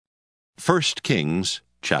1 Kings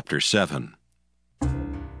chapter 7.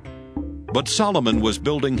 But Solomon was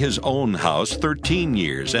building his own house 13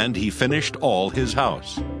 years, and he finished all his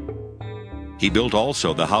house. He built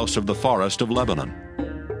also the house of the forest of Lebanon.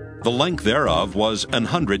 The length thereof was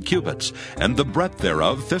 100 cubits, and the breadth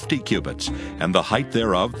thereof 50 cubits, and the height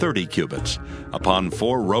thereof 30 cubits, upon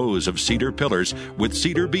 4 rows of cedar pillars, with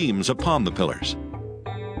cedar beams upon the pillars.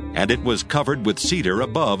 And it was covered with cedar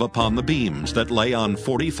above upon the beams, that lay on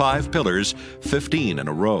 45 pillars, 15 in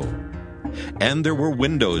a row. And there were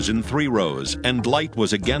windows in 3 rows, and light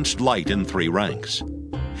was against light in 3 ranks.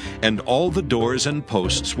 And all the doors and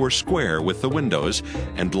posts were square with the windows,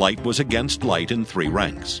 and light was against light in 3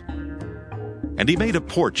 ranks. And he made a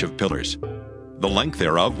porch of pillars. The length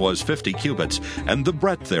thereof was 50 cubits, and the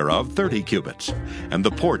breadth thereof 30 cubits. And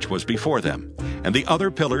the porch was before them, and the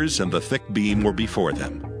other pillars and the thick beam were before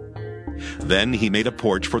them. Then he made a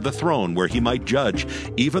porch for the throne where he might judge,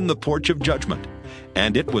 even the porch of judgment,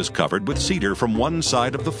 and it was covered with cedar from one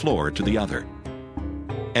side of the floor to the other.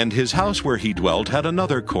 And his house where he dwelt had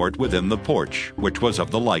another court within the porch, which was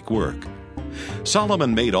of the like work.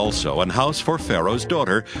 Solomon made also an house for Pharaoh's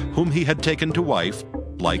daughter, whom he had taken to wife,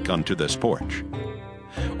 like unto this porch.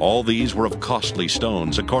 All these were of costly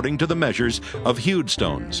stones, according to the measures of hewed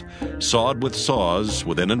stones, sawed with saws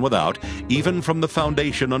within and without, even from the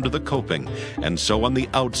foundation unto the coping, and so on the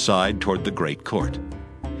outside toward the great court.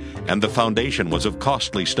 And the foundation was of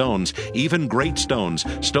costly stones, even great stones,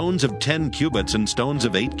 stones of 10 cubits and stones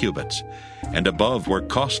of 8 cubits. And above were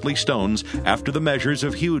costly stones, after the measures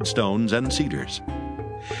of hewed stones and cedars.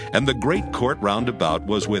 And the great court round about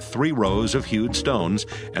was with 3 rows of hewed stones,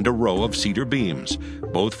 and a row of cedar beams,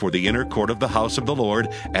 both for the inner court of the house of the Lord,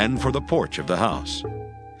 and for the porch of the house.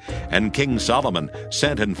 And King Solomon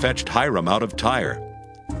sent and fetched Hiram out of Tyre.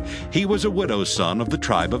 He was a widow's son of the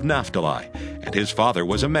tribe of Naphtali, and his father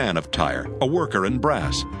was a man of Tyre, a worker in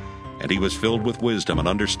brass. And he was filled with wisdom and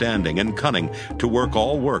understanding and cunning to work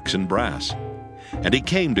all works in brass. And he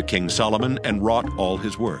came to King Solomon and wrought all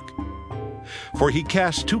his work. For he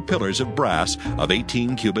cast 2 pillars of brass of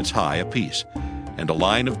 18 cubits high apiece, and a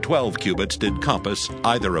line of 12 cubits did compass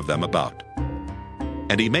either of them about.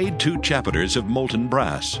 And he made 2 chapiters of molten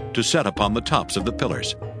brass to set upon the tops of the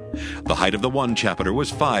pillars. The height of the one chapiter was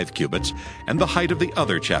 5 cubits, and the height of the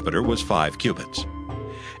other chapiter was 5 cubits.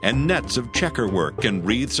 And nets of checker work and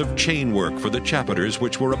wreaths of chain work for the chapiters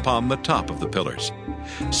which were upon the top of the pillars,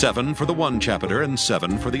 7 for the one chapiter and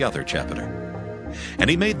 7 for the other chapiter. And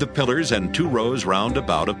he made the pillars and 2 rows round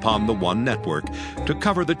about upon the one network, to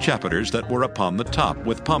cover the chapiters that were upon the top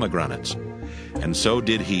with pomegranates. And so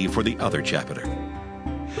did he for the other chapiter.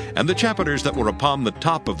 And the chapiters that were upon the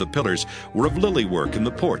top of the pillars were of lily work in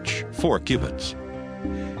the porch, 4 cubits.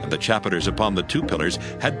 And the chapiters upon the 2 pillars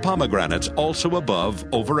had pomegranates also above,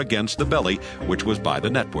 over against the belly, which was by the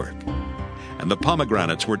network. And the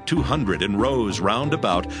pomegranates were 200 in rows round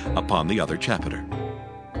about upon the other chapiter.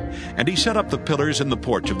 And he set up the pillars in the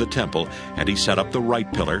porch of the temple, and he set up the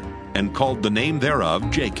right pillar, and called the name thereof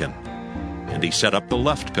Jachin. And he set up the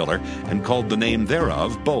left pillar, and called the name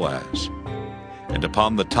thereof Boaz. And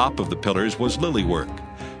upon the top of the pillars was lily work.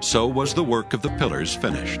 So was the work of the pillars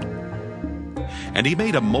finished. And he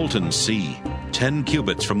made a molten sea, 10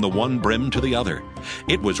 cubits from the one brim to the other.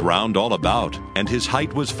 It was round all about, and his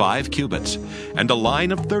height was 5 cubits, and a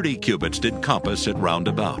line of 30 cubits did compass it round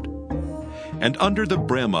about. And under the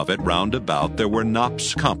brim of it round about there were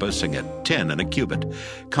knops compassing it, 10 and a cubit,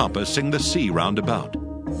 compassing the sea round about.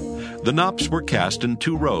 The knops were cast in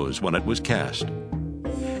 2 rows when it was cast.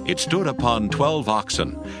 It stood upon 12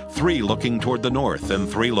 oxen, 3 looking toward the north, and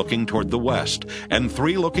 3 looking toward the west, and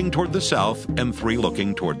 3 looking toward the south, and 3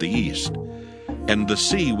 looking toward the east. And the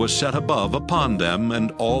sea was set above upon them,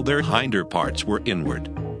 and all their hinder parts were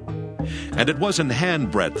inward. And it was an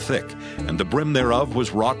handbreadth thick, and the brim thereof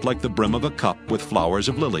was wrought like the brim of a cup with flowers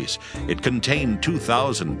of lilies. It contained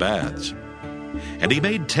 2,000 baths. And he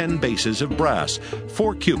made 10 bases of brass.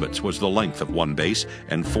 4 cubits was the length of one base,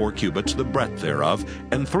 and 4 cubits the breadth thereof,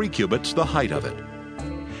 and 3 cubits the height of it.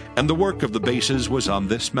 And the work of the bases was on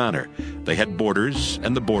this manner. They had borders,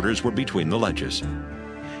 and the borders were between the ledges.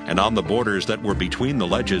 And on the borders that were between the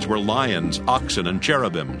ledges were lions, oxen, and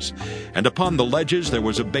cherubims. And upon the ledges there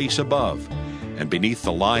was a base above. And beneath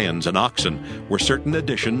the lions and oxen were certain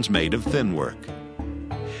additions made of thin work.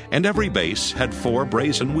 And every base had 4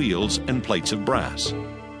 brazen wheels and plates of brass.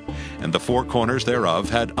 And the 4 corners thereof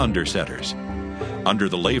had undersetters. Under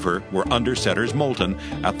the laver were undersetters molten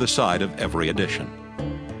at the side of every addition.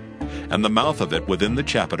 And the mouth of it within the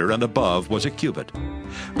chapiter and above was a cubit.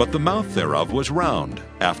 But the mouth thereof was round,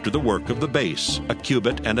 after the work of the base, 1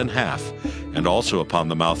 cubit and an half, and also upon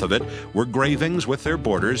the mouth of it were gravings with their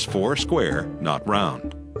borders 4 square, not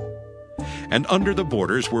round. And under the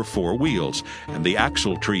borders were 4 wheels, and the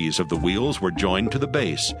axle trees of the wheels were joined to the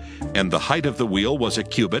base, and the height of the wheel was 1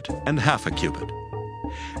 cubit and half a cubit.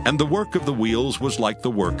 And the work of the wheels was like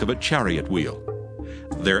the work of a chariot wheel.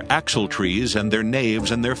 Their axle trees and their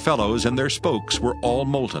naves and their felloes and their spokes were all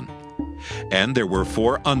molten. And there were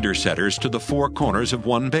 4 undersetters to the 4 corners of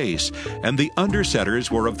one base, and the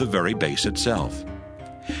undersetters were of the very base itself.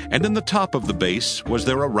 And in the top of the base was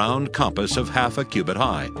there a round compass of half a cubit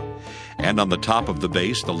high. And on the top of the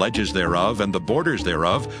base the ledges thereof and the borders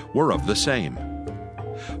thereof were of the same.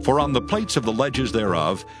 For on the plates of the ledges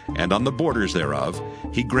thereof, and on the borders thereof,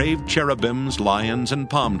 he graved cherubims, lions, and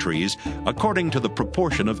palm trees, according to the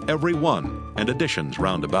proportion of every one, and additions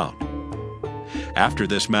round about. After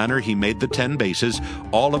this manner he made the 10 bases.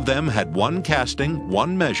 All of them had 1 casting,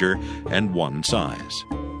 1 measure, and 1 size.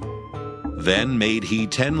 Then made he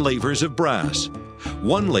 10 lavers of brass.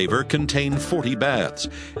 1 laver contained 40 baths,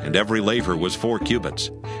 and every laver was 4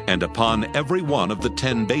 cubits, and upon every one of the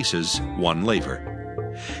 10 bases 1 laver.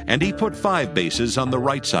 And he put 5 bases on the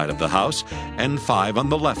right side of the house, and 5 on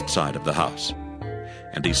the left side of the house.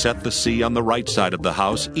 And he set the sea on the right side of the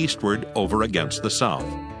house eastward over against the south.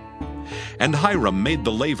 And Hiram made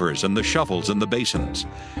the lavers and the shovels and the basins.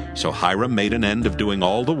 So Hiram made an end of doing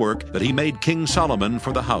all the work that he made King Solomon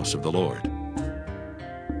for the house of the Lord.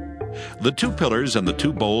 The 2 pillars and the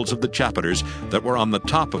 2 bowls of the chapiters that were on the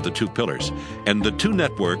top of the 2 pillars, and the 2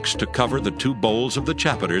 networks to cover the 2 bowls of the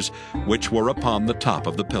chapiters which were upon the top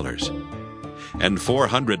of the pillars. And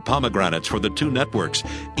 400 pomegranates for the 2 networks,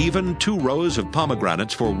 even 2 rows of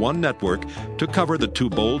pomegranates for 1 network to cover the 2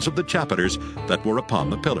 bowls of the chapiters that were upon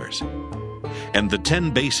the pillars. And the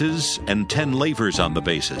 10 bases and 10 lavers on the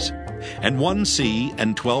bases, and 1 sea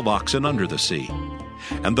and 12 oxen under the sea.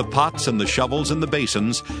 And the pots and the shovels and the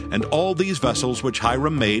basins, and all these vessels which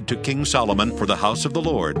Hiram made to King Solomon for the house of the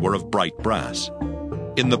Lord were of bright brass.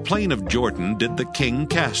 In the plain of Jordan did the king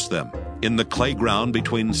cast them, in the clay ground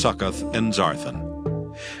between Succoth and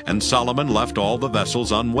Zarthan. And Solomon left all the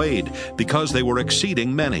vessels unweighed, because they were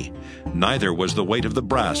exceeding many, neither was the weight of the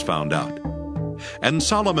brass found out. And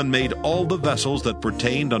Solomon made all the vessels that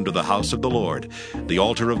pertained unto the house of the Lord. The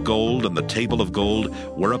altar of gold and the table of gold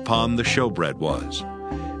whereupon the showbread was.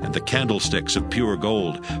 And the candlesticks of pure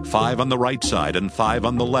gold, 5 on the right side and 5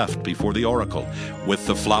 on the left before the oracle, with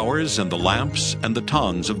the flowers and the lamps and the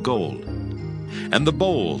tongs of gold. And the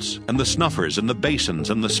bowls and the snuffers and the basins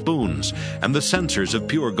and the spoons and the censers of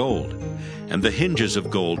pure gold. And the hinges of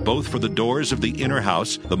gold, both for the doors of the inner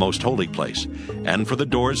house, the most holy place, and for the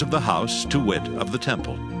doors of the house, to wit, of the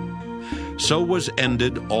temple. So was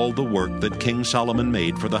ended all the work that King Solomon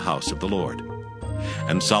made for the house of the Lord.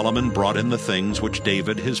 And Solomon brought in the things which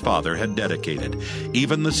David his father had dedicated.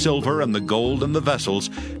 Even the silver and the gold and the vessels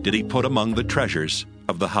did he put among the treasures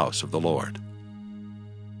of the house of the Lord.